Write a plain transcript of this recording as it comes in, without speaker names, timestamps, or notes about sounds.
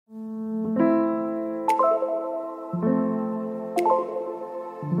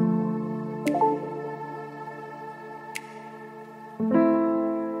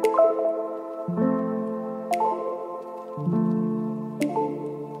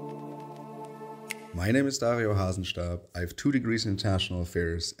My name is Dario Hasenstab. I have 2 degrees in international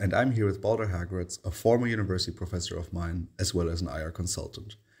affairs, and I'm here with Balder Hagritz, a former university professor of mine, as well as an IR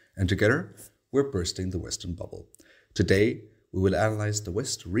consultant. And together, we're bursting the Western bubble. Today, we will analyze the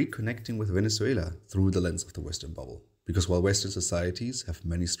West reconnecting with Venezuela through the lens of the Western bubble. Because while Western societies have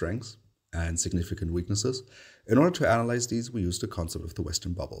many strengths and significant weaknesses, in order to analyze these, we use the concept of the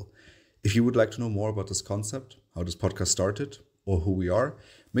Western bubble. If you would like to know more about this concept, how this podcast started, or who we are,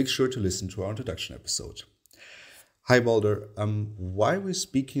 make sure to listen to our introduction episode. Hi Balder, why are we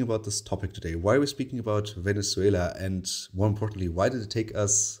speaking about this topic today? Why are we speaking about Venezuela? And more importantly, why did it take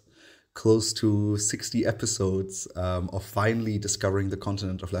us close to 60 episodes of finally discovering the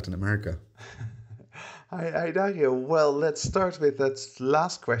continent of Latin America? Hi, Dario. Well, let's start with that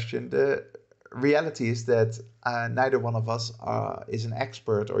last question. The reality is that neither one of us is an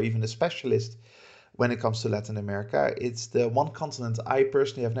expert or even a specialist when it comes to Latin America. It's the one continent I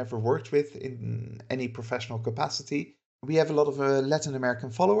personally have never worked with in any professional capacity. We have a lot of Latin American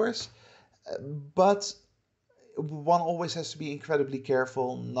followers, but one always has to be incredibly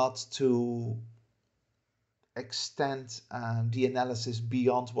careful not to extend the analysis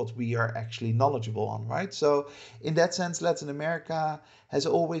beyond what we are actually knowledgeable on, right? So in that sense, Latin America has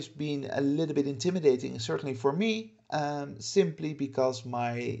always been a little bit intimidating, certainly for me, simply because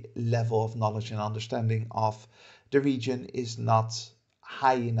my level of knowledge and understanding of the region is not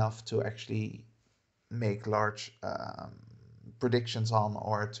high enough to actually make large predictions on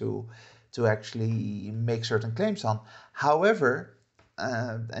or to actually make certain claims on. However,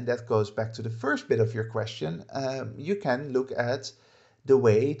 and that goes back to the first bit of your question, you can look at the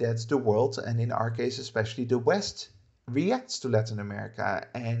way that the world, and in our case especially the West, reacts to Latin America,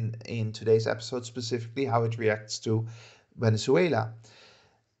 and in today's episode specifically how it reacts to Venezuela.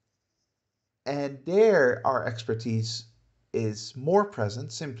 And there our expertise is more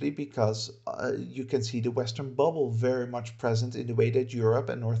present simply because you can see the Western bubble very much present in the way that Europe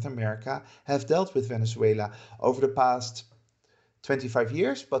and North America have dealt with Venezuela over the past 25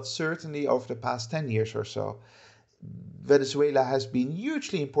 years, but certainly over the past 10 years or so. Venezuela has been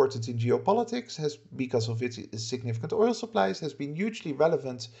hugely important in geopolitics, because of its significant oil supplies, has been hugely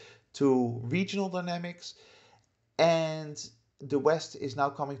relevant to regional dynamics, and the West is now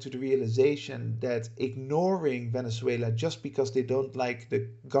coming to the realization that ignoring Venezuela just because they don't like the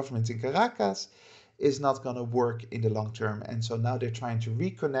government in Caracas is not going to work in the long term. And so now they're trying to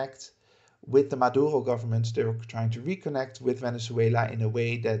reconnect with the Maduro government. They're trying to reconnect with Venezuela in a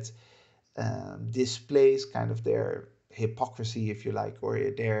way that displays kind of their hypocrisy, if you like, or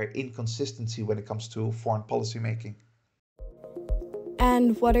their inconsistency when it comes to foreign policy making.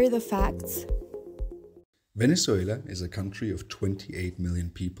 And what are the facts? Venezuela is a country of 28 million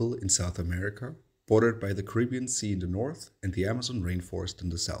people in South America, bordered by the Caribbean Sea in the north and the Amazon rainforest in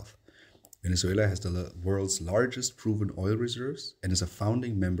the south. Venezuela has the world's largest proven oil reserves and is a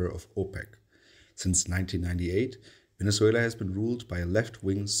founding member of OPEC. Since 1998, Venezuela has been ruled by a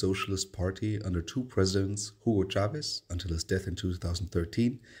left-wing socialist party under 2 presidents, Hugo Chavez until his death in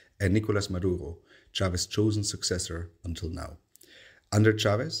 2013, and Nicolas Maduro, Chavez's chosen successor until now. Under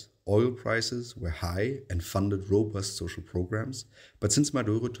Chavez, oil prices were high and funded robust social programs, but since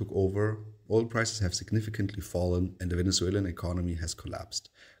Maduro took over, oil prices have significantly fallen and the Venezuelan economy has collapsed,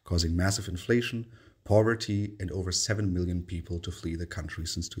 causing massive inflation, poverty, and over 7 million people to flee the country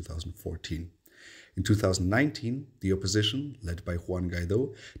since 2014. In 2019, the opposition, led by Juan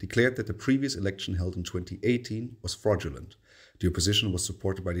Guaidó, declared that the previous election held in 2018 was fraudulent. The opposition was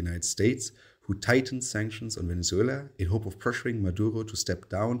supported by the United States, who tightened sanctions on Venezuela in hope of pressuring Maduro to step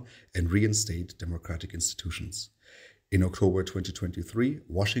down and reinstate democratic institutions. In October 2023,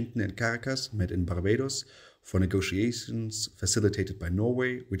 Washington and Caracas met in Barbados for negotiations facilitated by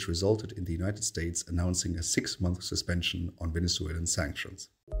Norway, which resulted in the United States announcing a 6-month suspension on Venezuelan sanctions.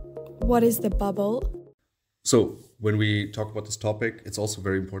 What is the bubble? So when we talk about this topic, it's also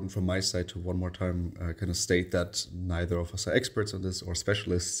very important from my side to one more time kind of state that neither of us are experts on this or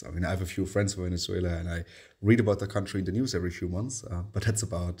specialists. I mean, I have a few friends from Venezuela and I read about the country in the news every few months, but that's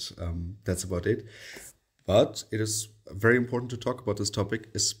about it. But it is very important to talk about this topic,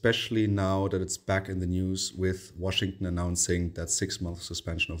 especially now that it's back in the news with Washington announcing that 6-month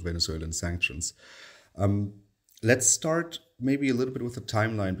suspension of Venezuelan sanctions. Let's start maybe a little bit with the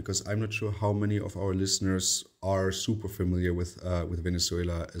timeline, because I'm not sure how many of our listeners are super familiar with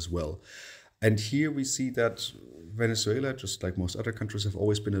Venezuela as well. And here we see that Venezuela, just like most other countries, have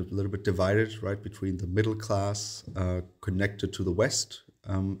always been a little bit divided, right, between the middle class connected to the West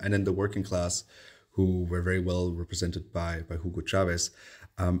and then the working class, who were very well represented by Hugo Chavez.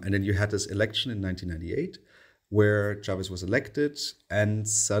 And then you had this election in 1998, where Chavez was elected, and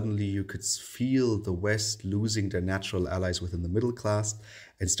suddenly you could feel the West losing their natural allies within the middle class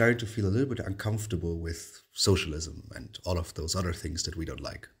and starting to feel a little bit uncomfortable with socialism and all of those other things that we don't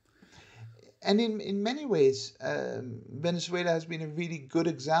like. And in many ways, Venezuela has been a really good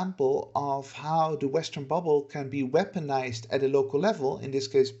example of how the Western bubble can be weaponized at a local level, in this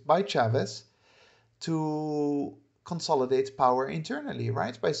case by Chavez, to consolidate power internally,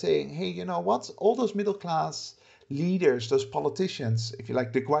 right? By saying, hey, you know what? All those middle class leaders, those politicians, if you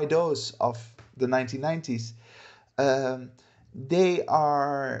like, the Guaidos of the 1990s, um, they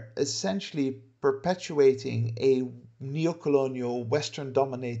are essentially perpetuating a neocolonial, Western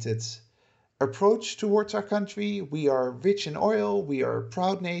dominated approach towards our country. We are rich in oil, we are a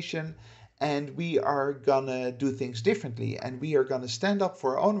proud nation, and we are gonna do things differently. And we are gonna stand up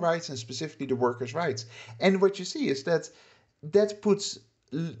for our own rights and specifically the workers' rights. And what you see is that that puts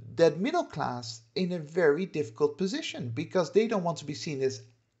that middle class in a very difficult position because they don't want to be seen as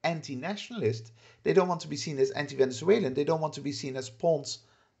anti-nationalist, they don't want to be seen as anti-Venezuelan, they don't want to be seen as pawns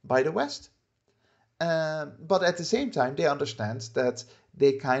by the West. But at the same time, they understand that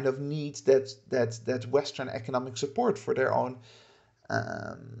they kind of need that Western economic support for their own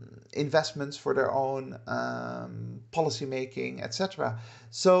investments, for their own policy making, etc.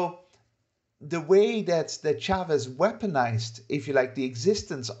 So the way that Chavez weaponized, if you like, the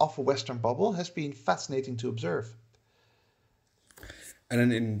existence of a Western bubble has been fascinating to observe. And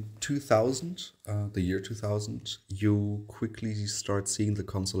then in 2000, the year 2000, you quickly start seeing the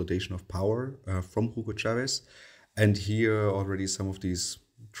consolidation of power from Hugo Chavez. And here already some of these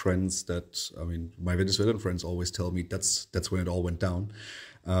trends that, I mean, my Venezuelan friends always tell me that's when it all went down.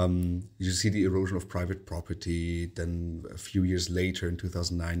 You see the erosion of private property. Then a few years later, in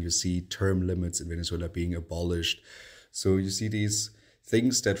 2009, you see term limits in Venezuela being abolished. So you see these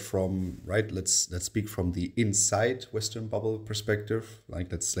things that from, right, let's speak from the inside Western bubble perspective.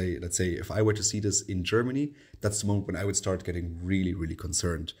 Like let's say if I were to see this in Germany, that's the moment when I would start getting really, really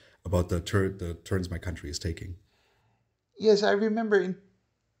concerned about the turns my country is taking. Yes, I remember in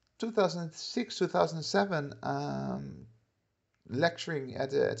 2006, 2007, lecturing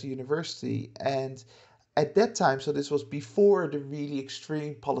at a university, and at that time, so this was before the really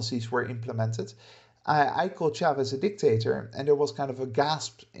extreme policies were implemented, I called Chavez a dictator, and there was kind of a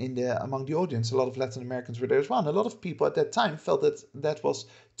gasp among the audience. A lot of Latin Americans were there as well, and a lot of people at that time felt that that was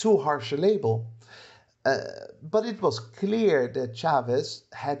too harsh a label. But it was clear that Chavez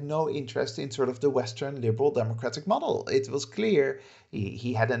had no interest in sort of the Western liberal democratic model. It was clear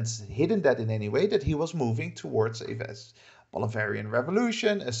he hadn't hidden that in any way, that he was moving towards a Bolivarian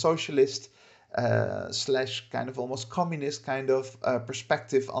revolution, a socialist slash kind of almost communist kind of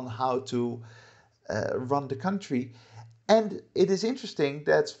perspective on how to run the country. And it is interesting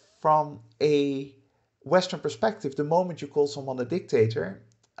that from a Western perspective, the moment you call someone a dictator,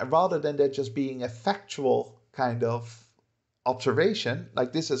 rather than that just being a factual kind of observation,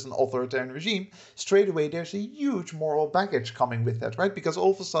 like this is an authoritarian regime, straight away there's a huge moral baggage coming with that, right? Because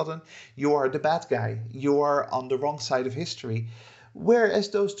all of a sudden you are the bad guy, you are on the wrong side of history. Whereas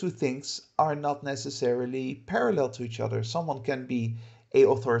those two things are not necessarily parallel to each other. Someone can be an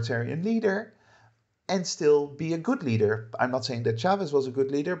authoritarian leader and still be a good leader. I'm not saying that Chavez was a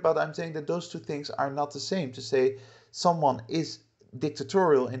good leader, but I'm saying that those two things are not the same. To say someone is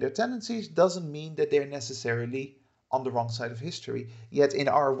dictatorial in their tendencies doesn't mean that they're necessarily on the wrong side of history. Yet in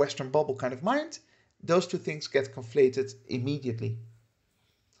our Western bubble kind of mind, those two things get conflated immediately.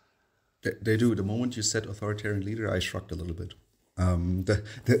 They do. The moment you said authoritarian leader, I shrugged a little bit.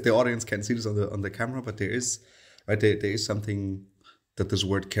 The audience can't see this on the camera, but there is, right, there is something that this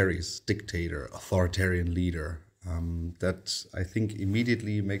word carries: dictator, authoritarian leader. That I think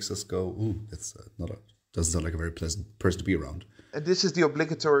immediately makes us go, "Ooh, that's doesn't sound like a very pleasant person to be around." And this is the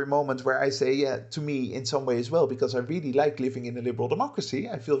obligatory moment where I say, yeah, to me in some way as well, because I really like living in a liberal democracy.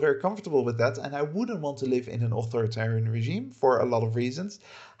 I feel very comfortable with that, and I wouldn't want to live in an authoritarian regime for a lot of reasons.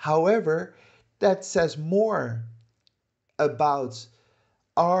 However, that says more about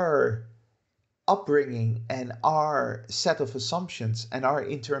our upbringing and our set of assumptions and our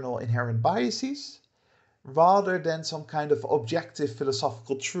internal inherent biases rather than some kind of objective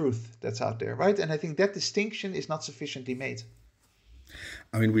philosophical truth that's out there, right? And I think that distinction is not sufficiently made.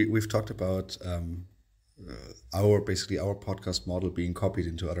 I mean, we've talked about our podcast model being copied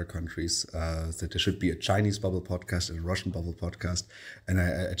into other countries. That there should be a Chinese bubble podcast and a Russian bubble podcast, and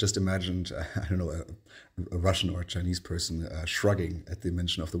I just imagined I don't know a Russian or a Chinese person shrugging at the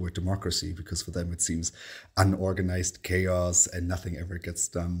mention of the word democracy, because for them it seems unorganized chaos and nothing ever gets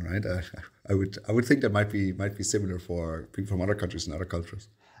done. Right? I would think that might be similar for people from other countries and other cultures.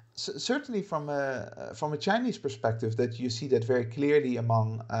 Certainly from a Chinese perspective, that you see that very clearly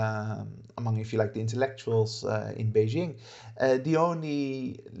among, if you like, the intellectuals in Beijing. The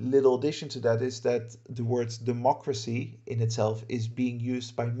only little addition to that is that the word democracy in itself is being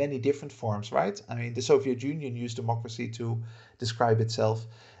used by many different forms, right? I mean, the Soviet Union used democracy to describe itself.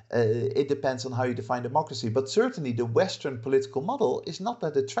 It depends on how you define democracy, but certainly the Western political model is not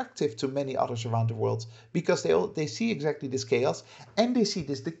that attractive to many others around the world, because they see exactly this chaos, and they see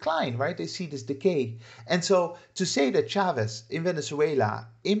this decline, right? They see this decay. And so to say that Chavez in Venezuela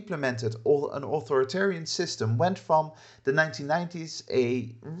implemented an authoritarian system, went from the 1990s,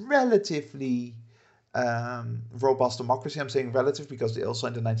 a relatively robust democracy. I'm saying relative because also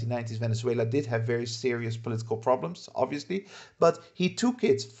in the 1990s, Venezuela did have very serious political problems, obviously. But he took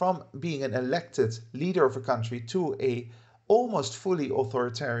it from being an elected leader of a country to a almost fully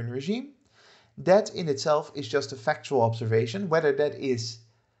authoritarian regime. That in itself is just a factual observation. Whether that is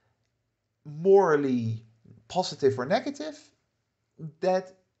morally positive or negative,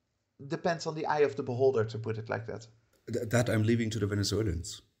 that depends on the eye of the beholder, to put it like that. That I'm leaving to the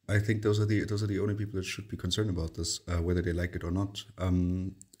Venezuelans. I think those are the only people that should be concerned about this, whether they like it or not.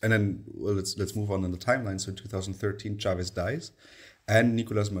 And then, well, let's move on in the timeline. So in 2013, Chavez dies, and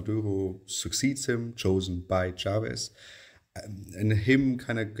Nicolas Maduro succeeds him, chosen by Chavez. And him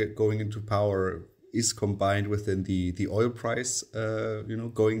kind of going into power is combined within the oil price,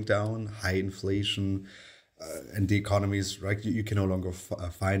 going down, high inflation, and the economies, right? You can no longer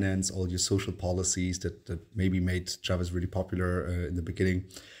finance all your social policies that maybe made Chavez really popular in the beginning.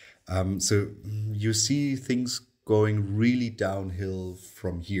 So you see things going really downhill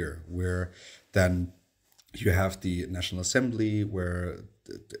from here, where then you have the National Assembly, where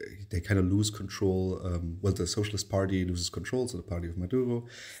they kind of lose control. The Socialist Party loses control, so the party of Maduro.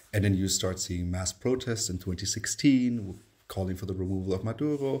 And then you start seeing mass protests in 2016, calling for the removal of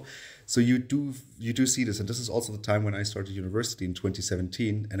Maduro. So you do see this. And this is also the time when I started university in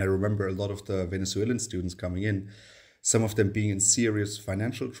 2017. And I remember a lot of the Venezuelan students coming in, some of them being in serious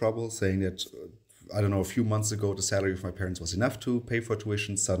financial trouble, saying that, I don't know, a few months ago, the salary of my parents was enough to pay for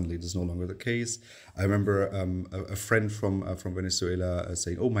tuition. Suddenly, this is no longer the case. I remember a friend from Venezuela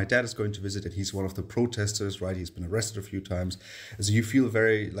saying, "Oh, my dad is going to visit, and he's one of the protesters, right? He's been arrested a few times." So you feel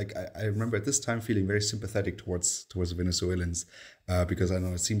very, like, I remember at this time feeling very sympathetic towards the Venezuelans, because I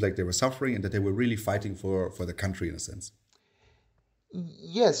know it seemed like they were suffering and that they were really fighting for the country in a sense.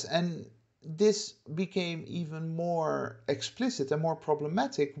 Yes, and this became even more explicit and more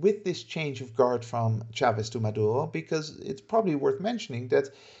problematic with this change of guard from Chavez to Maduro, because it's probably worth mentioning that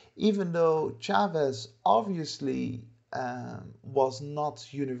even though Chavez obviously was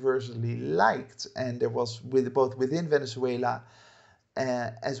not universally liked, and there was, both within Venezuela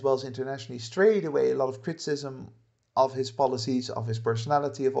as well as internationally, straight away a lot of criticism of his policies, of his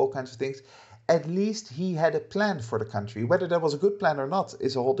personality, of all kinds of things, at least he had a plan for the country. Whether that was a good plan or not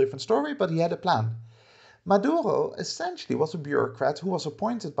is a whole different story, but he had a plan. Maduro essentially was a bureaucrat who was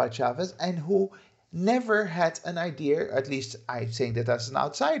appointed by Chavez and who never had an idea, at least I'm saying that as an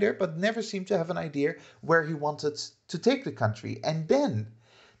outsider, but never seemed to have an idea where he wanted to take the country. And then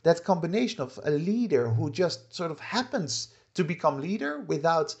that combination of a leader who just sort of happens to become leader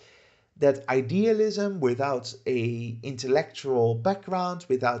without that idealism, without a intellectual background,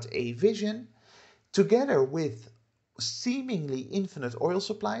 without a vision, together with seemingly infinite oil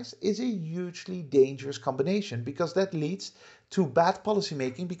supplies, is a hugely dangerous combination, because that leads to bad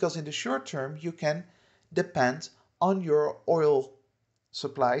policymaking, because in the short term you can depend on your oil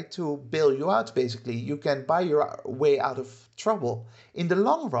supply to bail you out. Basically, you can buy your way out of trouble. In the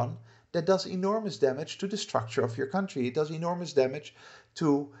long run, that does enormous damage to the structure of your country. It does enormous damage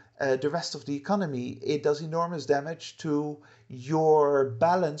to the rest of the economy. It does enormous damage to your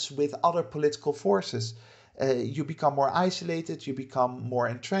balance with other political forces. You become more isolated, you become more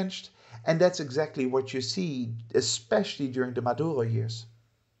entrenched, and that's exactly what you see, especially during the Maduro years.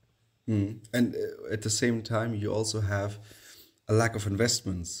 And at the same time, you also have a lack of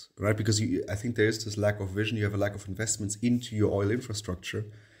investments, right? Because I think there is this lack of vision. You have a lack of investments into your oil infrastructure.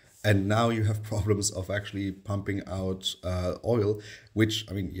 And now you have problems of actually pumping out oil, which,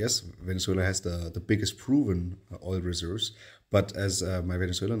 I mean, yes, Venezuela has the biggest proven oil reserves. But as my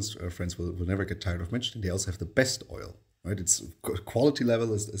Venezuelan friends will never get tired of mentioning, they also have the best oil, right? Its quality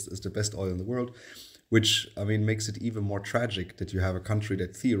level is the best oil in the world, which, I mean, makes it even more tragic that you have a country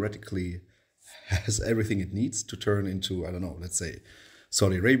that theoretically has everything it needs to turn into, I don't know, let's say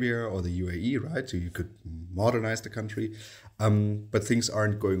Saudi Arabia or the UAE, right? So you could modernize the country, but things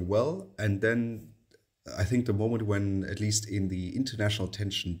aren't going well. And then I think the moment when, at least in the international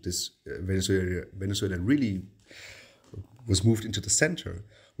tension, this Venezuela really was moved into the center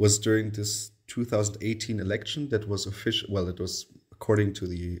was during this 2018 election that was official. Well, it was, according to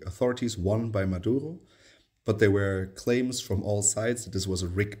the authorities, won by Maduro. But there were claims from all sides that this was a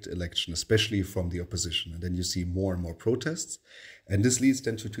rigged election, especially from the opposition. And then you see more and more protests. And this leads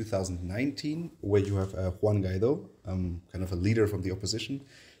then to 2019, where you have Juan Guaido, kind of a leader from the opposition,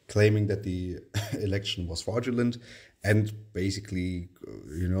 claiming that the election was fraudulent and basically,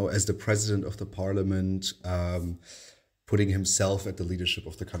 as the president of the parliament, putting himself at the leadership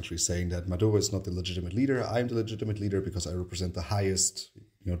of the country, saying that Maduro is not the legitimate leader. I'm the legitimate leader because I represent the highest,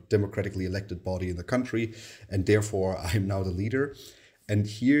 democratically elected body in the country, and therefore I'm now the leader. And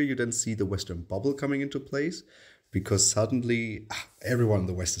here you then see the Western bubble coming into place, because suddenly everyone in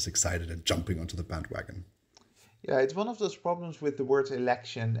the West is excited and jumping onto the bandwagon. Yeah, it's one of those problems with the word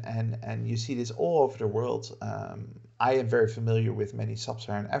election, and you see this all over the world. I am very familiar with many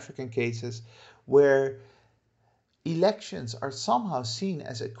sub-Saharan African cases where elections are somehow seen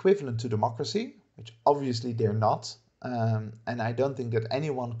as equivalent to democracy, which obviously they're not. And I don't think that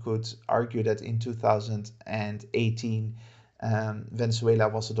anyone could argue that in 2018 Venezuela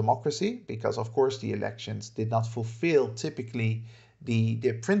was a democracy, because of course the elections did not fulfill typically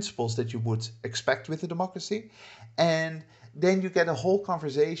the principles that you would expect with a democracy. And then you get a whole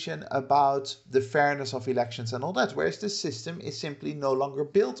conversation about the fairness of elections and all that, whereas the system is simply no longer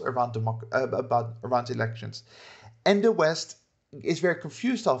built around around elections. And the West is very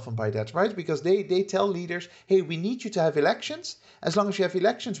confused often by that, right? Because they tell leaders, hey, we need you to have elections. As long as you have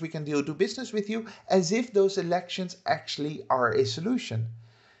elections, we can do business with you, as if those elections actually are a solution.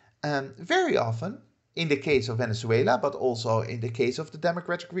 Very often, in the case of Venezuela, but also in the case of the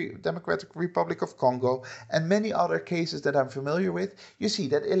Democratic Republic of Congo and many other cases that I'm familiar with, you see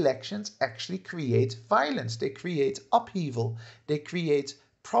that elections actually create violence. They create upheaval. They create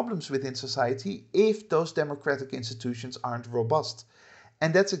problems within society if those democratic institutions aren't robust.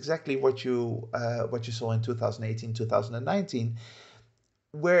 And that's exactly what you saw in 2018, 2019,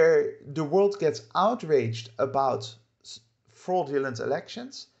 where the world gets outraged about fraudulent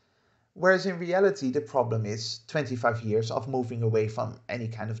elections, whereas in reality the problem is 25 years of moving away from any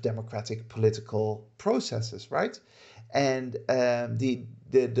kind of democratic political processes, right? And the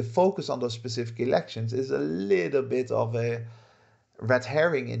focus on those specific elections is a little bit of a red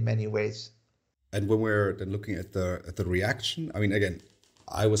herring in many ways. And when we're then looking at the reaction, I mean, again,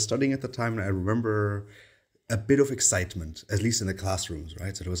 I was studying at the time, and I remember a bit of excitement, at least in the classrooms,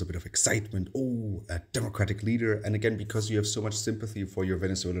 right? So there was a bit of excitement. Oh, a democratic leader. And again, because you have so much sympathy for your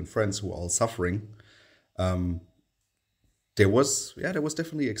Venezuelan friends who are all suffering, there was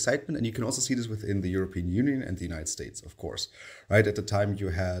definitely excitement. And you can also see this within the European Union and the United States, of course, right? At the time you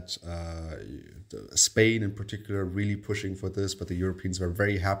had Spain in particular really pushing for this, but the Europeans were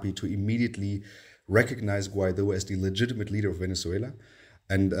very happy to immediately recognize Guaido as the legitimate leader of Venezuela,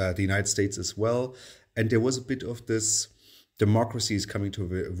 and the United States as well. And there was a bit of this democracy is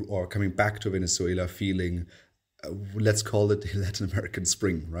coming back to Venezuela feeling, let's call it the Latin American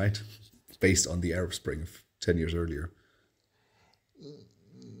Spring, right? Based on the Arab Spring of 10 years earlier.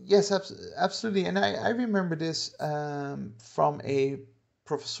 Yes, absolutely. And I remember this from a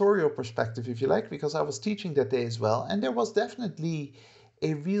professorial perspective, if you like, because I was teaching that day as well. And there was definitely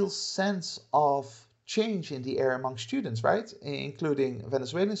a real sense of change in the air among students, right? Including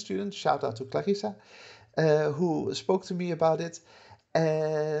Venezuelan students. Shout out to Clarissa, who spoke to me about it.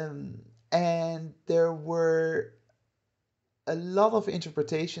 And there were a lot of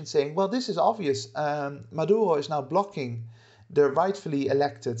interpretations saying, well, this is obvious. Maduro is now blocking the rightfully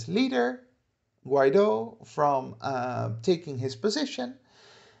elected leader, Guaido, from taking his position.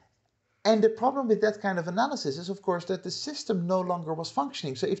 And the problem with that kind of analysis is, of course, that the system no longer was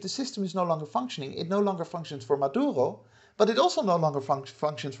functioning. So if the system is no longer functioning, it no longer functions for Maduro, but it also no longer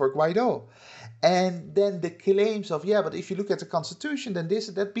functions for Guaido. And then the claims of, yeah, but if you look at the constitution, then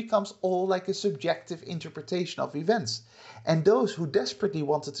that becomes all like a subjective interpretation of events. And those who desperately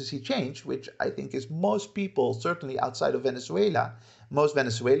wanted to see change, which I think is most people, certainly outside of Venezuela, most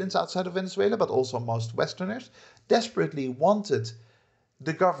Venezuelans outside of Venezuela, but also most Westerners, desperately wanted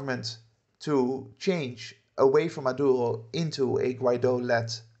the government to change away from Maduro into a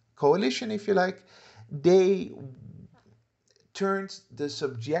Guaido-led coalition, if you like. They turned the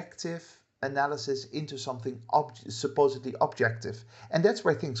subjective analysis into something supposedly objective. And that's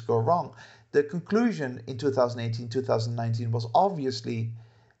where things go wrong. The conclusion in 2018, 2019 was obviously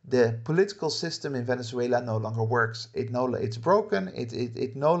the political system in Venezuela no longer works. It's broken.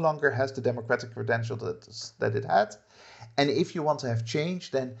 It no longer has the democratic credential that it had. And if you want to have change,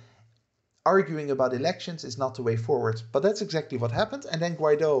 then arguing about elections is not the way forward. But that's exactly what happened. And then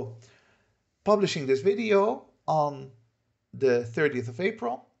Guaido publishing this video on the 30th of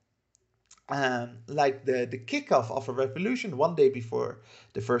April, like the kickoff of a revolution one day before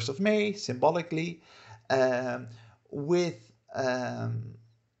the 1st of May, symbolically, um, with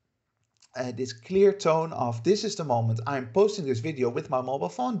this clear tone of this is the moment I'm posting this video with my mobile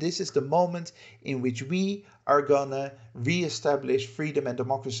phone. This is the moment in which we are gonna re-establish freedom and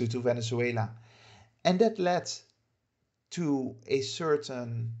democracy to Venezuela. And that led to a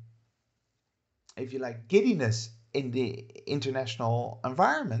certain, if you like, giddiness in the international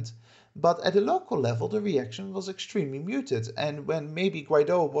environment. But at a local level, the reaction was extremely muted. And when maybe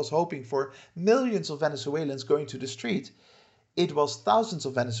Guaido was hoping for millions of Venezuelans going to the street, it was thousands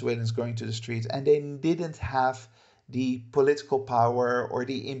of Venezuelans going to the street, and they didn't have the political power or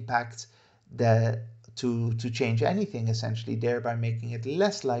the impact that to change anything, essentially, thereby making it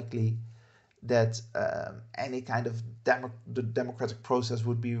less likely that any kind of the democratic process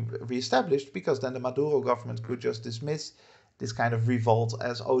would be reestablished, because then the Maduro government could just dismiss this kind of revolt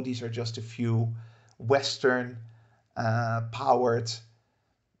as, oh, these are just a few Western powered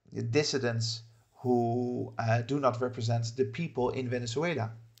dissidents who do not represent the people in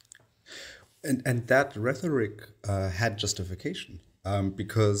Venezuela. And that rhetoric had justification,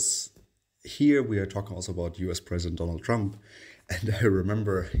 because here we are talking also about U.S. President Donald Trump. And I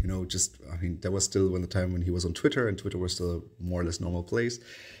remember, that was still when the time when he was on Twitter, and Twitter was still a more or less normal place.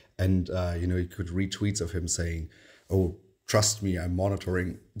 And, you could read tweets of him saying, oh, trust me, I'm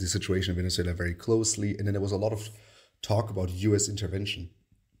monitoring the situation in Venezuela very closely. And then there was a lot of talk about U.S. intervention.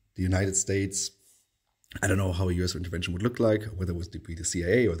 The United States, I don't know how a U.S. intervention would look like, whether it was the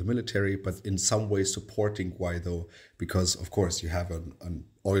CIA or the military, but in some way supporting Guaido, because, of course, you have an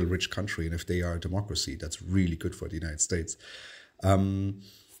oil-rich country, and if they are a democracy, that's really good for the United States.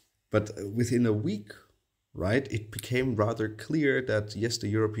 But within a week, right, it became rather clear that, yes, the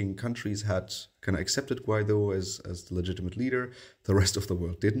European countries had kind of accepted Guaido as the legitimate leader. The rest of the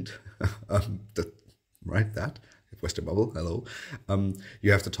world didn't. That Western bubble, hello.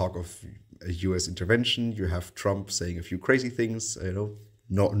 You have the talk of a U.S. intervention. You have Trump saying a few crazy things,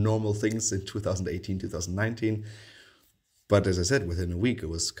 normal things in 2018, 2019. But as I said, within a week, it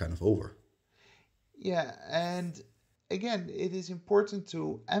was kind of over. Yeah, and again, it is important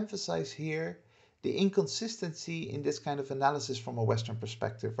to emphasize here the inconsistency in this kind of analysis from a Western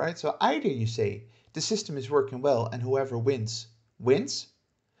perspective, right? So either you say the system is working well and whoever wins, wins,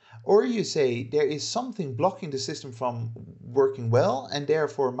 or you say there is something blocking the system from working well, and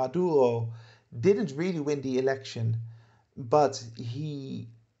therefore Maduro didn't really win the election, but he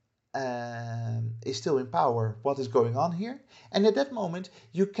is still in power. What is going on here? And at that moment,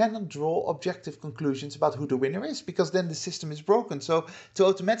 you cannot draw objective conclusions about who the winner is, because then the system is broken. So to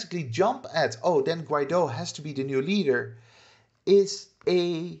automatically jump at, oh, then Guaido has to be the new leader, is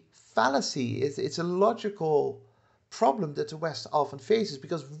a fallacy. It's a logical problem that the West often faces,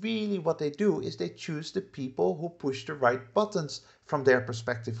 because really what they do is they choose the people who push the right buttons from their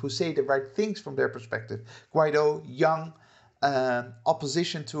perspective, who say the right things from their perspective. Guaido, young,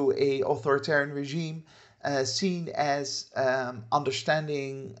 opposition to a authoritarian regime, seen as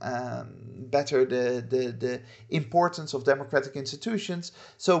understanding better the importance of democratic institutions.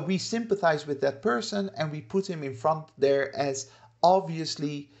 So we sympathize with that person and we put him in front there as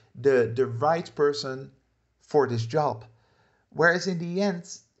obviously the right person for this job. Whereas in the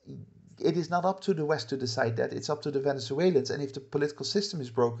end, it is not up to the West to decide that. It's up to the Venezuelans. And if the political system is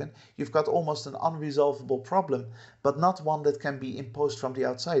broken, you've got almost an unresolvable problem, but not one that can be imposed from the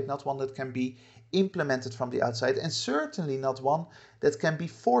outside, not one that can be implemented from the outside, and certainly not one that can be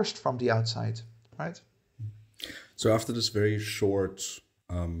forced from the outside, right? So after this very short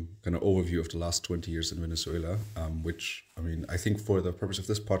kind of overview of the last 20 years in Venezuela, which, I think for the purpose of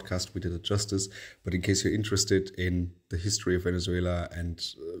this podcast, we did it justice. But in case you're interested in the history of Venezuela and,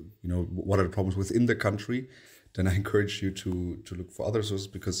 what are the problems within the country, then I encourage you to look for other sources,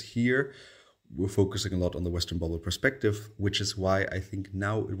 because here we're focusing a lot on the Western bubble perspective, which is why I think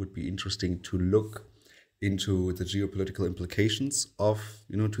now it would be interesting to look into the geopolitical implications of,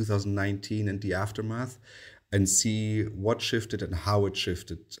 2019 and the aftermath, and see what shifted and how it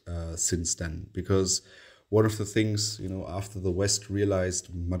shifted since then. Because one of the things, after the West realized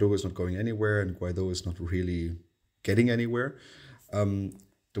Maduro is not going anywhere and Guaido is not really getting anywhere,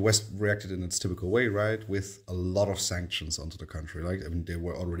 the West reacted in its typical way, right, with a lot of sanctions onto the country. There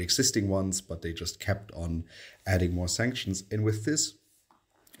were already existing ones, but they just kept on adding more sanctions. And with this,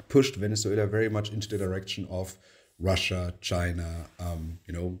 pushed Venezuela very much into the direction of Russia, China,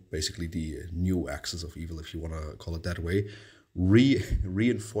 basically the new axis of evil, if you want to call it that way,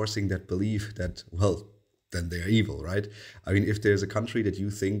 reinforcing that belief that, well, then they are evil, right? If there's a country that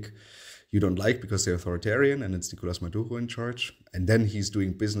you think, you don't like because they're authoritarian and it's Nicolas Maduro in charge, and then he's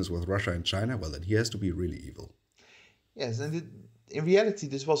doing business with Russia and China, well, then he has to be really evil. Yes, and in reality,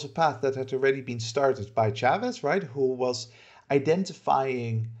 this was a path that had already been started by Chavez, right? Who was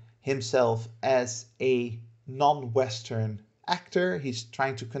identifying himself as a non-Western actor. He's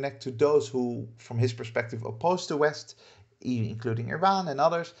trying to connect to those who, from his perspective, oppose the West, including Iran and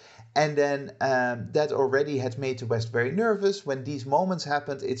others. And then that already had made the West very nervous. When these moments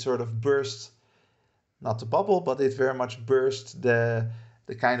happened, it sort of burst, not the bubble, but it very much burst the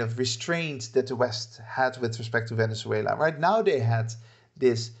kind of restraint that the West had with respect to Venezuela. Right now they had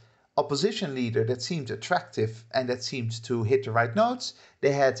this opposition leader that seemed attractive and that seemed to hit the right notes.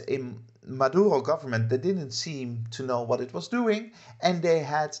 They had a Maduro government that didn't seem to know what it was doing, and they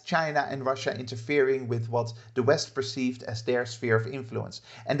had China and Russia interfering with what the West perceived as their sphere of influence.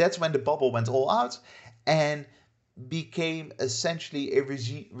 And that's when the bubble went all out and became essentially a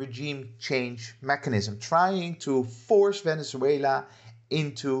regime change mechanism, trying to force Venezuela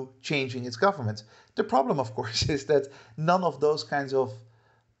into changing its government. The problem, of course, is that none of those kinds of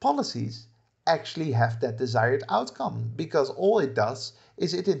policies actually have that desired outcome, because all it does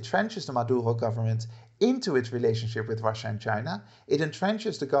is it entrenches the Maduro government into its relationship with Russia and China. It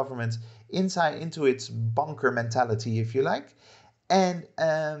entrenches the government into its bunker mentality, if you like. And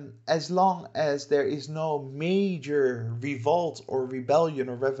as long as there is no major revolt or rebellion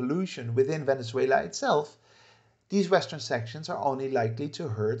or revolution within Venezuela itself, these Western sanctions are only likely to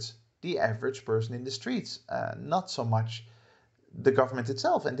hurt the average person in the streets, not so much the government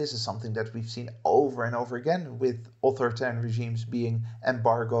itself. And this is something that we've seen over and over again with authoritarian regimes being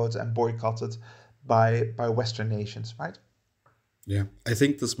embargoed and boycotted by Western nations, right? Yeah, I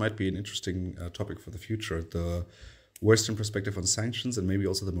think this might be an interesting topic for the future, the Western perspective on sanctions and maybe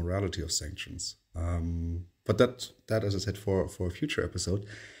also the morality of sanctions. But that, as I said, for a future episode.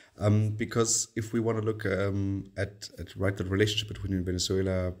 Because if we want to look at right, the relationship between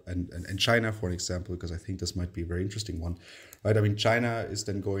Venezuela and China, for an example, because I think this might be a very interesting one, right? I mean, China is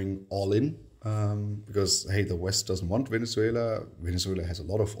then going all in because, hey, the West doesn't want Venezuela. Venezuela has a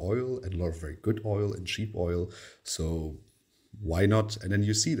lot of oil and a lot of very good oil and cheap oil. So why not? And then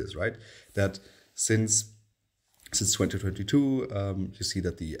you see this, right? That since 2022, you see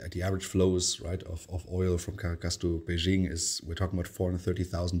that the average flows, right, of oil from Caracas to Beijing we're talking about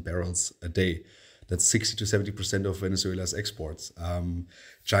 430,000 barrels a day. That's 60 to 70% of Venezuela's exports.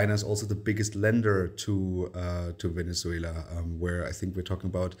 China is also the biggest lender to Venezuela, where I think we're talking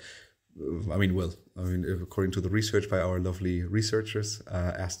about. According to the research by our lovely researchers,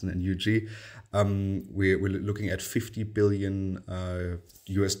 Aston and UG, we're looking at 50 billion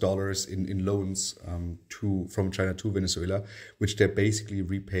US dollars in loans from China to Venezuela, which they're basically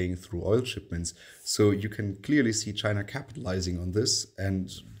repaying through oil shipments. So you can clearly see China capitalizing on this,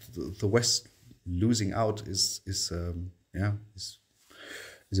 and the West losing out is a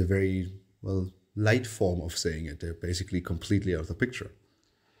very light form of saying it. They're basically completely out of the picture.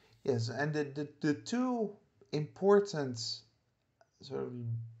 Yes, and the two important sort of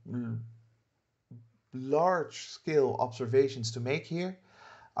large-scale observations to make here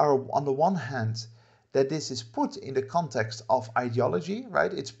are, on the one hand, that this is put in the context of ideology,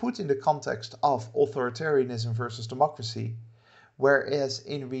 right? It's put in the context of authoritarianism versus democracy, whereas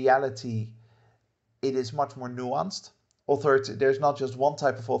in reality, it is much more nuanced. There's not just one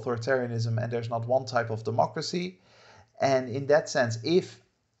type of authoritarianism and there's not one type of democracy. And in that sense, if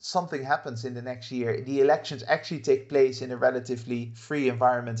something happens in the next year, the elections actually take place in a relatively free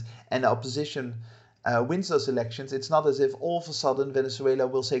environment and the opposition wins those elections, it's not as if all of a sudden Venezuela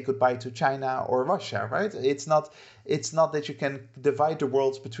will say goodbye to China or Russia, right? It's not that you can divide the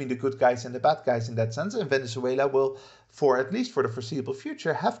world between the good guys and the bad guys in that sense. And Venezuela will, at least for the foreseeable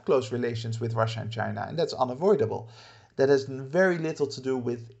future, have close relations with Russia and China, and that's unavoidable. That has very little to do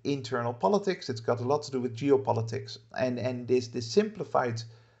with internal politics. It's got a lot to do with geopolitics. And this simplified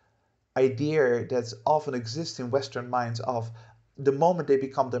idea that often exists in Western minds of the moment they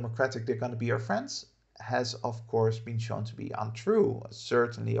become democratic, they're going to be our friends, has of course been shown to be untrue,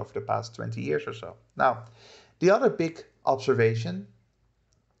 certainly over the past 20 years or so. Now, the other big observation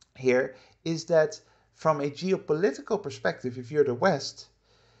here is that from a geopolitical perspective, if you're the West,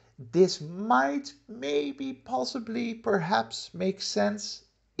 this might, maybe, possibly, perhaps make sense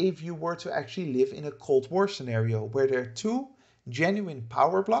if you were to actually live in a Cold War scenario where there are two genuine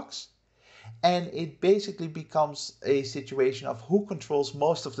power blocks, and it basically becomes a situation of who controls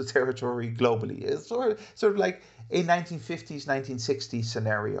most of the territory globally. It's sort of like a 1950s, 1960s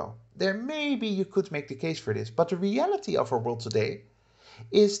scenario. There maybe you could make the case for this, but the reality of our world today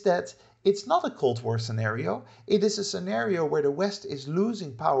is that It's not a Cold War scenario. It is a scenario where the West is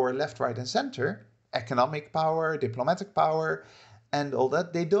losing power left, right, and center, economic power, diplomatic power, and all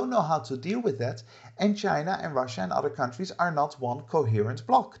that. They don't know how to deal with that. And China and Russia and other countries are not one coherent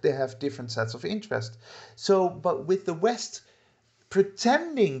bloc. They have different sets of interest. So, but with the West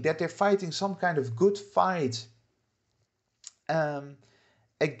pretending that they're fighting some kind of good fight um,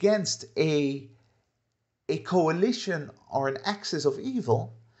 against a coalition or an axis of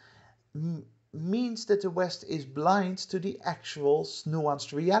evil, means that the West is blind to the actual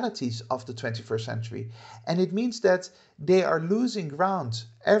nuanced realities of the 21st century. And it means that they are losing ground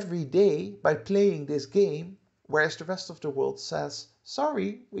every day by playing this game, whereas the rest of the world says,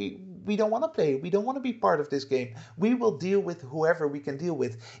 sorry, we don't want to play. We don't want to be part of this game. We will deal with whoever we can deal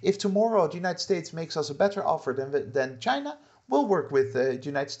with. If tomorrow the United States makes us a better offer than China, we'll work with the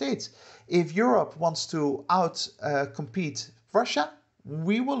United States. If Europe wants to compete Russia,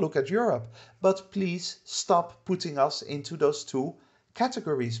 we will look at Europe. But please stop putting us into those two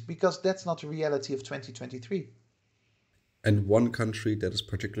categories, because that's not the reality of 2023. And one country that is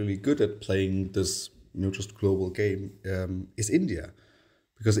particularly good at playing this, just global game is India,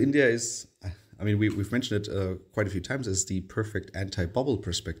 because India is, I mean, we've mentioned it quite a few times as the perfect anti-bubble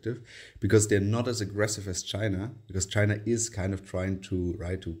perspective, because they're not as aggressive as China, because China is kind of trying to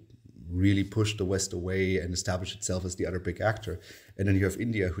really push the West away and establish itself as the other big actor. And then you have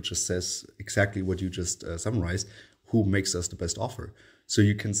India, who just says exactly what you just summarized, who makes us the best offer. So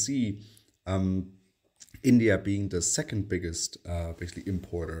you can see India being the second biggest basically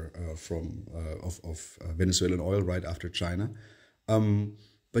importer of Venezuelan oil right after China.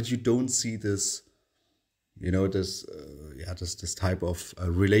 But you don't see this, this type of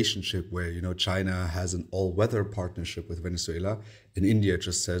relationship where, China has an all-weather partnership with Venezuela, and India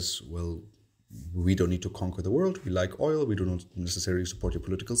just says, well, we don't need to conquer the world. We like oil. We do not necessarily support your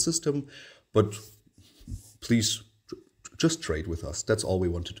political system, but please just trade with us. That's all we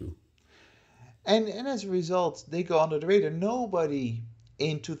want to do. And as a result, they go under the radar. Nobody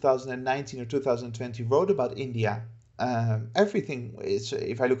in 2019 or 2020 wrote about India. Everything is,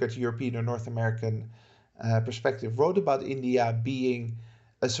 if I look at European or North American perspective, wrote about India being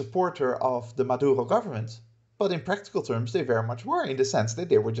a supporter of the Maduro government. But in practical terms, they very much were, in the sense that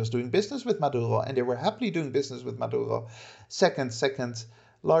they were just doing business with Maduro, and they were happily doing business with Maduro. Second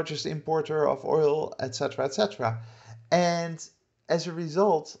largest importer of oil, etc., etc. And as a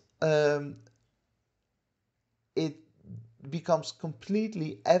result, it becomes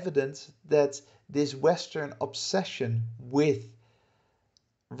completely evident that this Western obsession with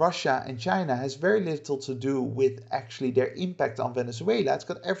Russia and China has very little to do with actually their impact on Venezuela. It's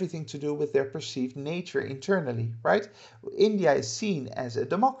got everything to do with their perceived nature internally, right? India is seen as a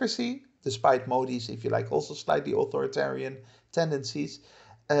democracy, despite Modi's, if you like, also slightly authoritarian tendencies.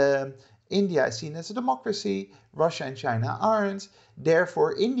 India is seen as a democracy, Russia and China aren't.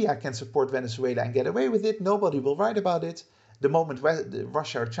 Therefore, India can support Venezuela and get away with it. Nobody will write about it. The moment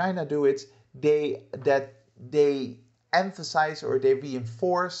Russia or China do it, they emphasize or they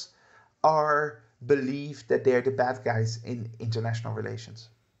reinforce our belief that they're the bad guys in international relations.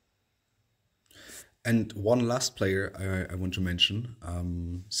 And one last player I want to mention,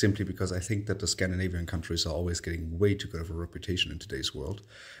 simply because I think that the Scandinavian countries are always getting way too good of a reputation in today's world,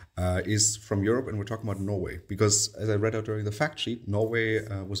 is from Europe, and we're talking about Norway. Because as I read out during the fact sheet, Norway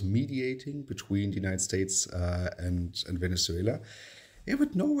was mediating between the United States and Venezuela. Yeah,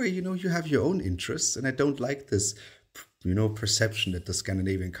 but Norway, you have your own interests, and I don't like this perception that the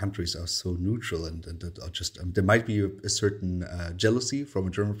Scandinavian countries are so neutral and that are just there might be a certain jealousy from a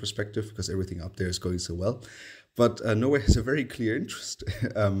German perspective because everything up there is going so well, but Norway has a very clear interest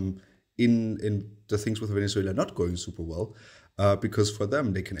in the things with Venezuela not going super well, because for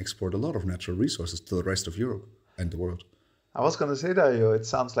them they can export a lot of natural resources to the rest of Europe and the world. I was going to say, Dario, it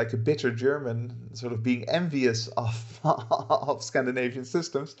sounds like a bitter German sort of being envious of of Scandinavian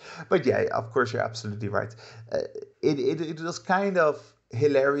systems. But yeah, of course, you're absolutely right. It was kind of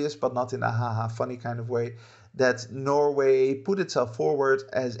hilarious, but not in a haha funny kind of way, that Norway put itself forward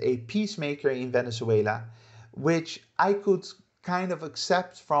as a peacemaker in Venezuela, which I could kind of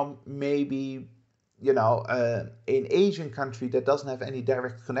accept from maybe an Asian country that doesn't have any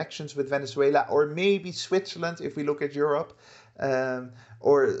direct connections with Venezuela, or maybe Switzerland if we look at Europe,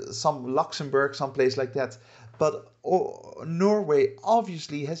 or some Luxembourg, someplace like that. But Norway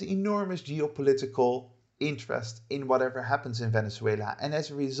obviously has enormous geopolitical interest in whatever happens in Venezuela. And as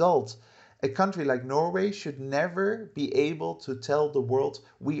a result, a country like Norway should never be able to tell the world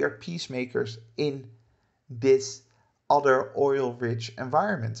we are peacemakers in this other oil-rich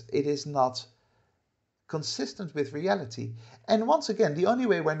environment. It is not consistent with reality. And once again, the only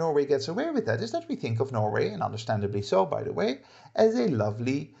way why Norway gets away with that is that we think of Norway, and understandably so, by the way, as a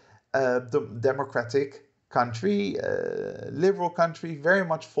lovely, democratic country, liberal country, very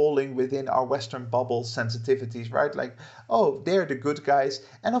much falling within our Western bubble sensitivities, right? Like, oh, they're the good guys.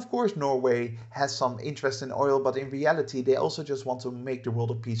 And of course, Norway has some interest in oil, but in reality, they also just want to make the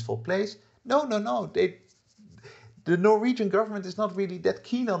world a peaceful place. No, no, no. The Norwegian government is not really that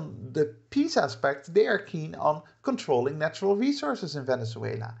keen on the peace aspect. They are keen on controlling natural resources in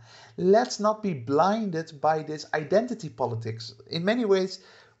Venezuela. Let's not be blinded by this identity politics. In many ways,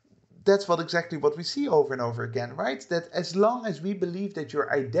 that's exactly what we see over and over again, right? That as long as we believe that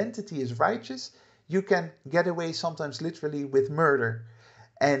your identity is righteous, you can get away sometimes literally with murder.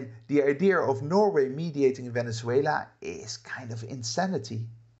 And the idea of Norway mediating in Venezuela is kind of insanity.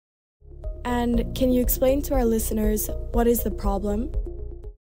 And can you explain to our listeners what is the problem?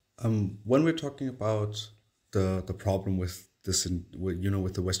 When we're talking about the problem with this,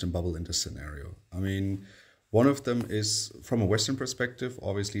 with the Western bubble in this scenario, I mean, one of them is from a Western perspective.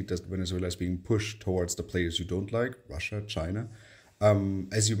 Obviously, that Venezuela is being pushed towards the players you don't like, Russia, China.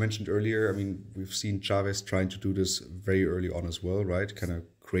 As you mentioned earlier, I mean, we've seen Chavez trying to do this very early on as well, right? Kind of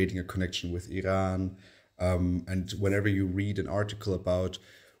creating a connection with Iran. And whenever you read an article about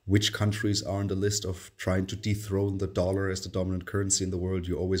which countries are on the list of trying to dethrone the dollar as the dominant currency in the world,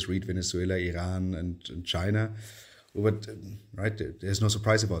 you always read Venezuela, Iran, and China. But, right, there's no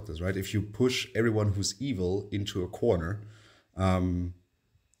surprise about this, right? If you push everyone who's evil into a corner,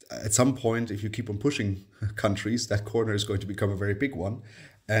 at some point, if you keep on pushing countries, that corner is going to become a very big one.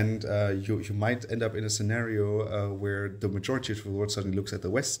 And you might end up in a scenario where the majority of the world suddenly looks at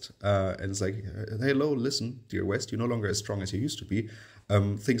the West and it's like, hello, listen, dear West, you're no longer as strong as you used to be.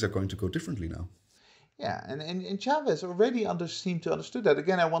 Things are going to go differently now. Yeah, and Chavez already seemed to understood that.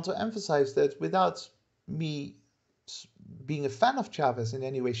 Again, I want to emphasize that without me being a fan of Chavez in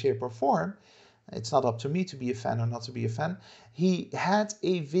any way, shape, or form, it's not up to me to be a fan or not to be a fan. He had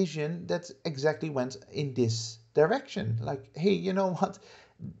a vision that exactly went in this direction. Like, hey, you know what?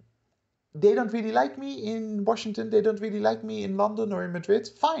 They don't really like me in Washington. They don't really like me in London or in Madrid.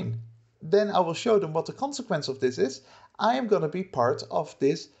 Fine. Then I will show them what the consequence of this is. I am going to be part of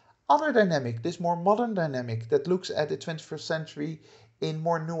this other dynamic, this more modern dynamic that looks at the 21st century in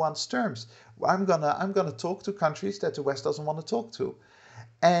more nuanced terms. I'm gonna talk to countries that the West doesn't want to talk to.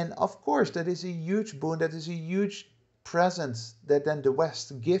 And of course, that is a huge boon, that is a huge presence that then the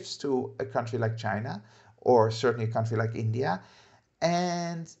West gives to a country like China, or certainly a country like India.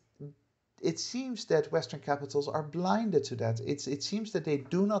 And it seems that Western capitals are blinded to that. It seems that they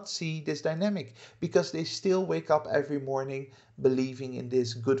do not see this dynamic because they still wake up every morning believing in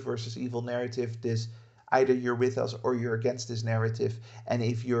this good versus evil narrative, this either you're with us or you're against this narrative. And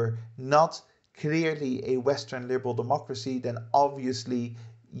if you're not clearly a Western liberal democracy, then obviously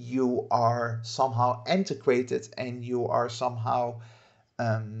you are somehow antiquated and you are somehow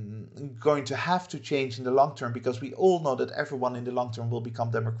going to have to change in the long term, because we all know that everyone in the long term will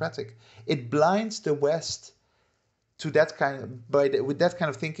become democratic. It blinds the West to that with that kind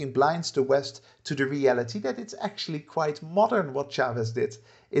of thinking, blinds the West to the reality that it's actually quite modern what Chavez did.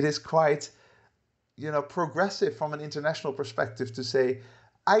 It is quite, progressive from an international perspective to say,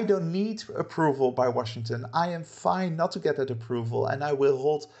 I don't need approval by Washington. I am fine not to get that approval, and I will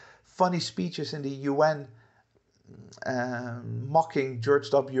hold funny speeches in the UN mocking George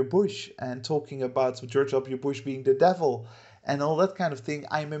W. Bush and talking about George W. Bush being the devil and all that kind of thing.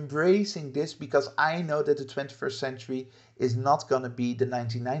 I'm embracing this because I know that the 21st century is not going to be the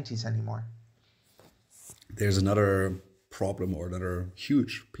 1990s anymore. There's another problem or another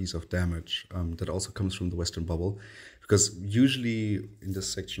huge piece of damage that also comes from the Western bubble, because usually in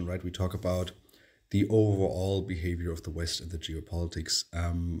this section, right, we talk about the overall behavior of the West and the geopolitics.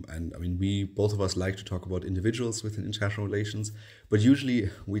 And I mean, both of us like to talk about individuals within international relations, but usually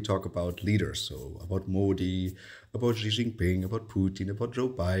we talk about leaders. So about Modi, about Xi Jinping, about Putin, about Joe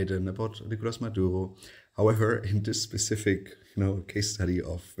Biden, about Nicolas Maduro. However, in this specific case study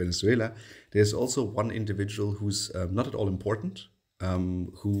of Venezuela, there's also one individual who's not at all important,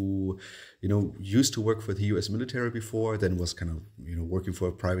 who used to work for the US military before, then was kind of working for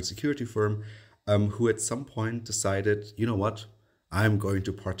a private security firm, who at some point decided, you know what, I'm going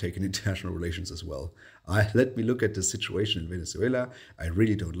to partake in international relations as well. Let me look at the situation in Venezuela. I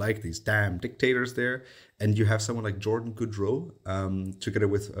really don't like these damn dictators there. And you have someone like Jordan Goudreau, together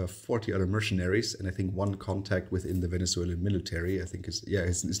with 40 other mercenaries, and I think one contact within the Venezuelan military. I think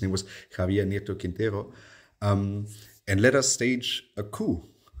his name was Javier Nieto Quintero. And let us stage a coup.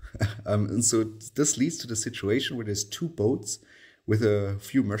 And so this leads to the situation where there's two boats with a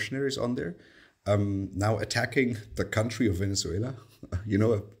few mercenaries on there. now attacking the country of Venezuela,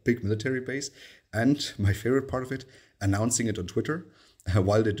 a big military base, and my favorite part of it, announcing it on Twitter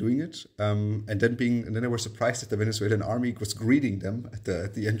while they're doing it, and then they were surprised that the Venezuelan army was greeting them at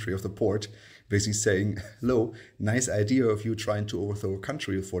the entry of the port, basically saying, "Hello, nice idea of you trying to overthrow a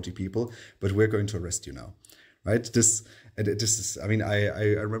country of 40 people, but we're going to arrest you now." Right? This is. I mean,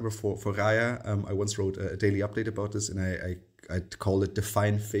 I remember for Raya, I once wrote a daily update about this, and I'd call it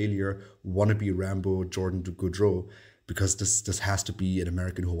 "Define Failure, Wannabe Rambo Jordan Goudreau," because this has to be an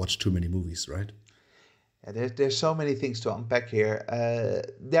American who watched too many movies, right? Yeah, there's so many things to unpack here.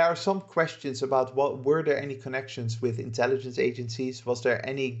 There are some questions about what were there any connections with intelligence agencies? Was there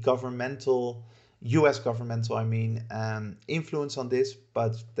any governmental, U.S. governmental, influence on this?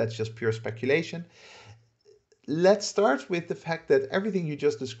 But that's just pure speculation. Let's start with the fact that everything you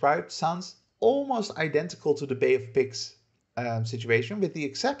just described sounds almost identical to the Bay of Pigs situation, with the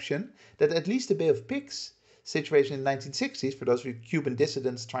exception that at least the Bay of Pigs situation in the 1960s, for those Cuban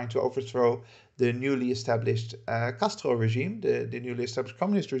dissidents trying to overthrow the newly established Castro regime, the newly established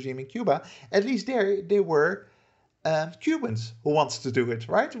communist regime in Cuba, at least there they were Cubans who wanted to do it,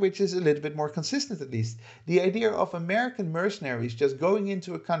 right? Which is a little bit more consistent, at least. The idea of American mercenaries just going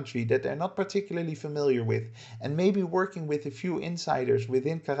into a country that they're not particularly familiar with and maybe working with a few insiders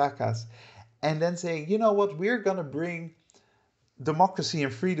within Caracas and then saying, you know what, we're going to bring democracy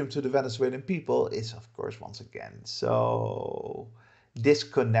and freedom to the Venezuelan people is, of course, once again, so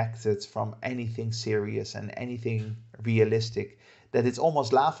disconnected from anything serious and anything realistic that it's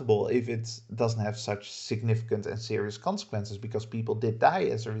almost laughable if it doesn't have such significant and serious consequences, because people did die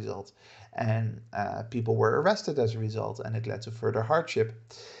as a result and people were arrested as a result, and it led to further hardship.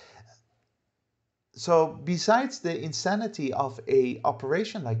 So besides the insanity of a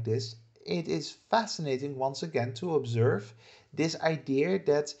operation like this, it is fascinating once again to observe this idea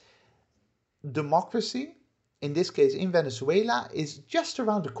that democracy, in this case in Venezuela, is just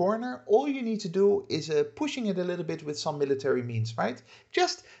around the corner. All you need to do is pushing it a little bit with some military means, right?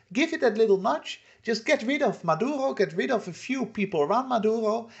 Just give it that little nudge, just get rid of Maduro, get rid of a few people around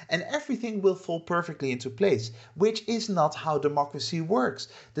Maduro, and everything will fall perfectly into place, which is not how democracy works.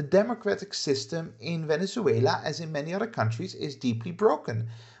 The democratic system in Venezuela, as in many other countries, is deeply broken.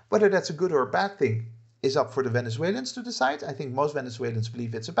 Whether that's a good or a bad thing is up for the Venezuelans to decide. I think most Venezuelans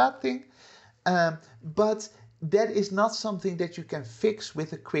believe it's a bad thing. But that is not something that you can fix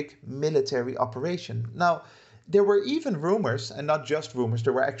with a quick military operation. Now, there were even rumors, and not just rumors,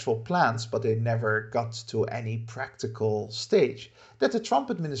 there were actual plans, but they never got to any practical stage, that the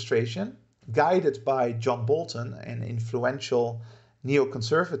Trump administration, guided by John Bolton, an influential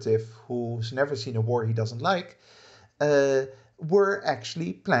neoconservative who's never seen a war he doesn't like, were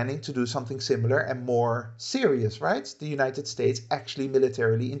actually planning to do something similar and more serious, right? The United States actually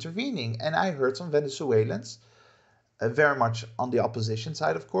militarily intervening. And I heard some Venezuelans, very much on the opposition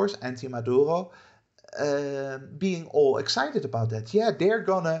side, of course, anti-Maduro, being all excited about that. Yeah,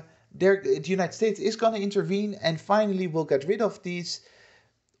 the United States is gonna intervene, and finally we'll get rid of these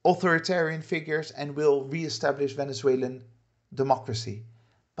authoritarian figures and will reestablish Venezuelan democracy.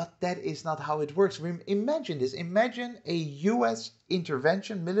 But that is not how it works. Imagine this. Imagine a US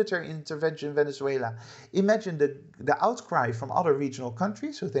intervention, military intervention in Venezuela. Imagine the outcry from other regional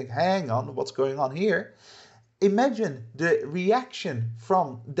countries who think, hang on, what's going on here? Imagine the reaction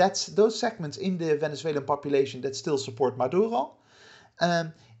from those segments in the Venezuelan population that still support Maduro.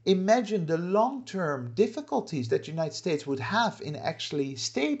 Imagine the long-term difficulties that the United States would have in actually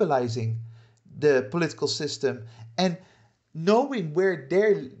stabilizing the political system and knowing where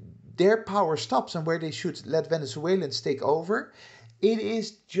their power stops and where they should let Venezuelans take over. It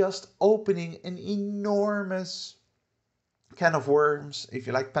is just opening an enormous can of worms, if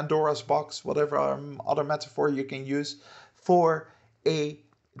you like, Pandora's box, whatever other metaphor you can use, for a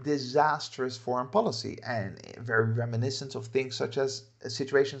disastrous foreign policy, and very reminiscent of things such as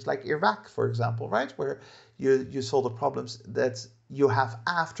situations like Iraq, for example, right, where you saw the problems that you have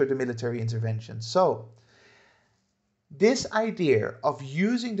after the military intervention. So this idea of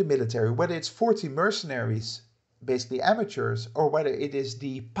using the military, whether it's 40 mercenaries, basically amateurs, or whether it is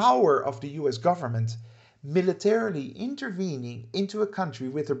the power of the US government militarily intervening into a country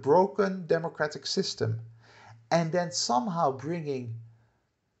with a broken democratic system and then somehow bringing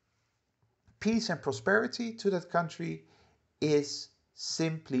peace and prosperity to that country, is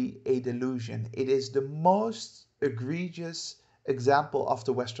simply a delusion. It is the most egregious example of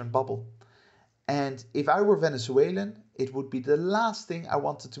the Western bubble. And if I were Venezuelan, it would be the last thing I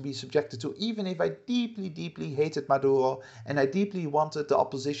wanted to be subjected to, even if I deeply, deeply hated Maduro and I deeply wanted the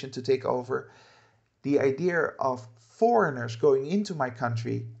opposition to take over. the idea of foreigners going into my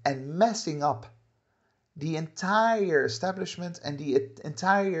country and messing up the entire establishment and the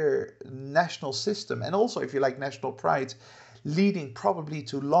entire national system, and also, if you like, national pride, leading probably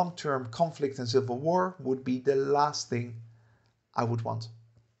to long-term conflict and civil war, would be the last thing I would want.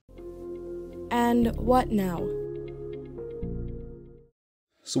 And what now?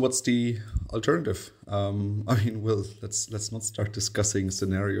 So what's the alternative? Well, let's not start discussing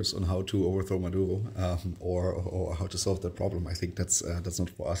scenarios on how to overthrow Maduro or how to solve that problem. I think that's not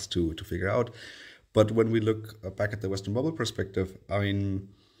for us to figure out. But when we look back at the Western bubble perspective,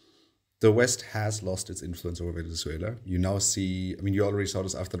 the West has lost its influence over Venezuela. You now see, you already saw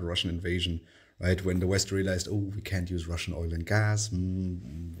this after the Russian invasion, right? When the West realized, oh, we can't use Russian oil and gas.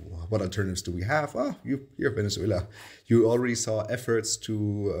 What alternatives do we have? You're Venezuela. You already saw efforts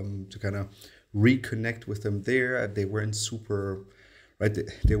to kind of reconnect with them there. They weren't super, right?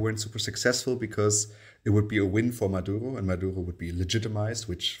 They weren't super successful because it would be a win for Maduro, and Maduro would be legitimized,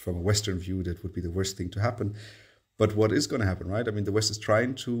 which from a Western view, that would be the worst thing to happen. But what is going to happen, right? The West is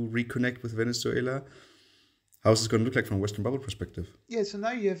trying to reconnect with Venezuela. How's this going to look like from a Western bubble perspective? Yeah, so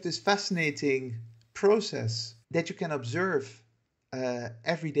now you have this fascinating process that you can observe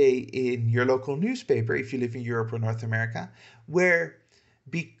every day in your local newspaper, if you live in Europe or North America, where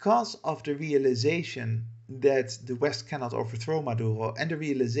because of the realization that the West cannot overthrow Maduro and the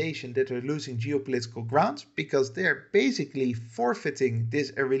realization that they're losing geopolitical ground because they're basically forfeiting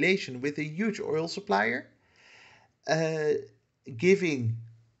a relation with a huge oil supplier, giving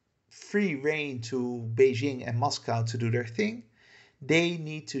free rein to Beijing and Moscow to do their thing, they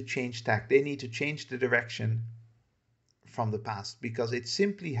need to change tack. They need to change the direction from the past because it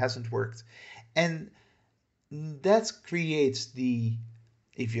simply hasn't worked. And that creates the,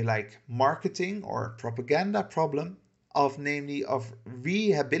 if you like, marketing or propaganda problem of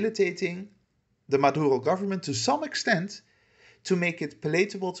rehabilitating the Maduro government to some extent to make it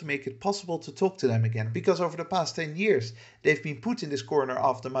palatable, to make it possible to talk to them again. Because over the past 10 years, they've been put in this corner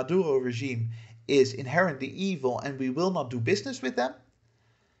of the Maduro regime is inherently evil and we will not do business with them.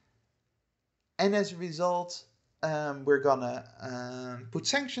 And as a result, we're going to put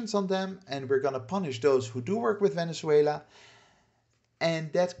sanctions on them and we're going to punish those who do work with Venezuela.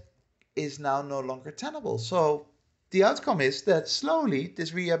 And that is now no longer tenable. So the outcome is that slowly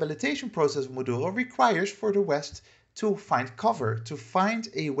this rehabilitation process of Maduro requires for the West to find cover, to find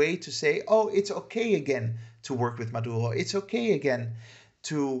a way to say, oh, it's okay again to work with Maduro. It's okay again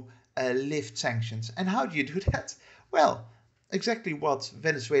to lift sanctions. And how do you do that? Well, exactly what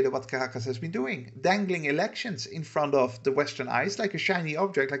Caracas has been doing, dangling elections in front of the Western eyes like a shiny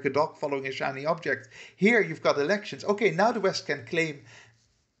object, like a dog following a shiny object. Here you've got elections. Okay, now the West can claim,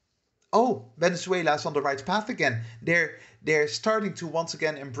 oh, Venezuela is on the right path again. They're starting to once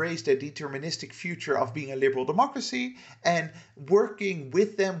again embrace their deterministic future of being a liberal democracy, and working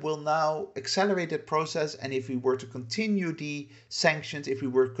with them will now accelerate that process. And if we were to continue the sanctions, if we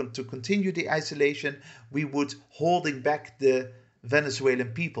were to continue the isolation, we would holding back the Venezuelan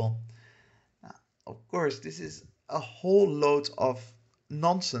people. Now, of course, this is a whole load of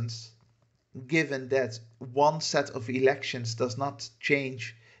nonsense, given that one set of elections does not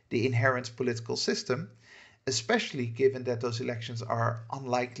change the inherent political system, especially given that those elections are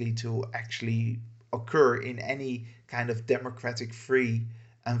unlikely to actually occur in any kind of democratic free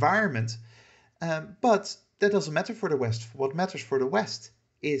environment. But that doesn't matter for the West. What matters for the West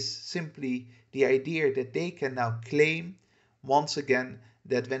is simply the idea that they can now claim once again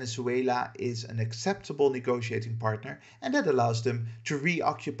that Venezuela is an acceptable negotiating partner, and that allows them to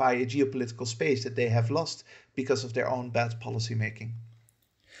reoccupy a geopolitical space that they have lost because of their own bad policy making.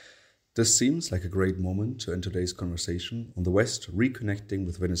 This seems like a great moment to end today's conversation on the West reconnecting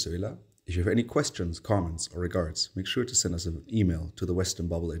with Venezuela. If you have any questions, comments, or regards, make sure to send us an email to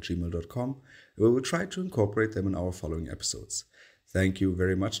thewesternbubble@gmail.com, and we will try to incorporate them in our following episodes. Thank you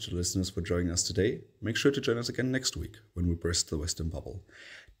very much to the listeners for joining us today. Make sure to join us again next week when we burst the Western bubble.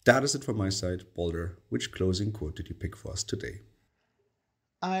 That is it from my side. Balder, which closing quote did you pick for us today?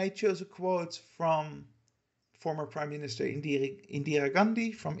 I chose a quote from former Prime Minister Indira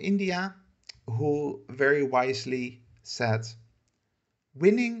Gandhi from India, who very wisely said,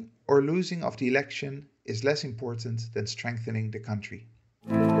 "Winning or losing of the election is less important than strengthening the country."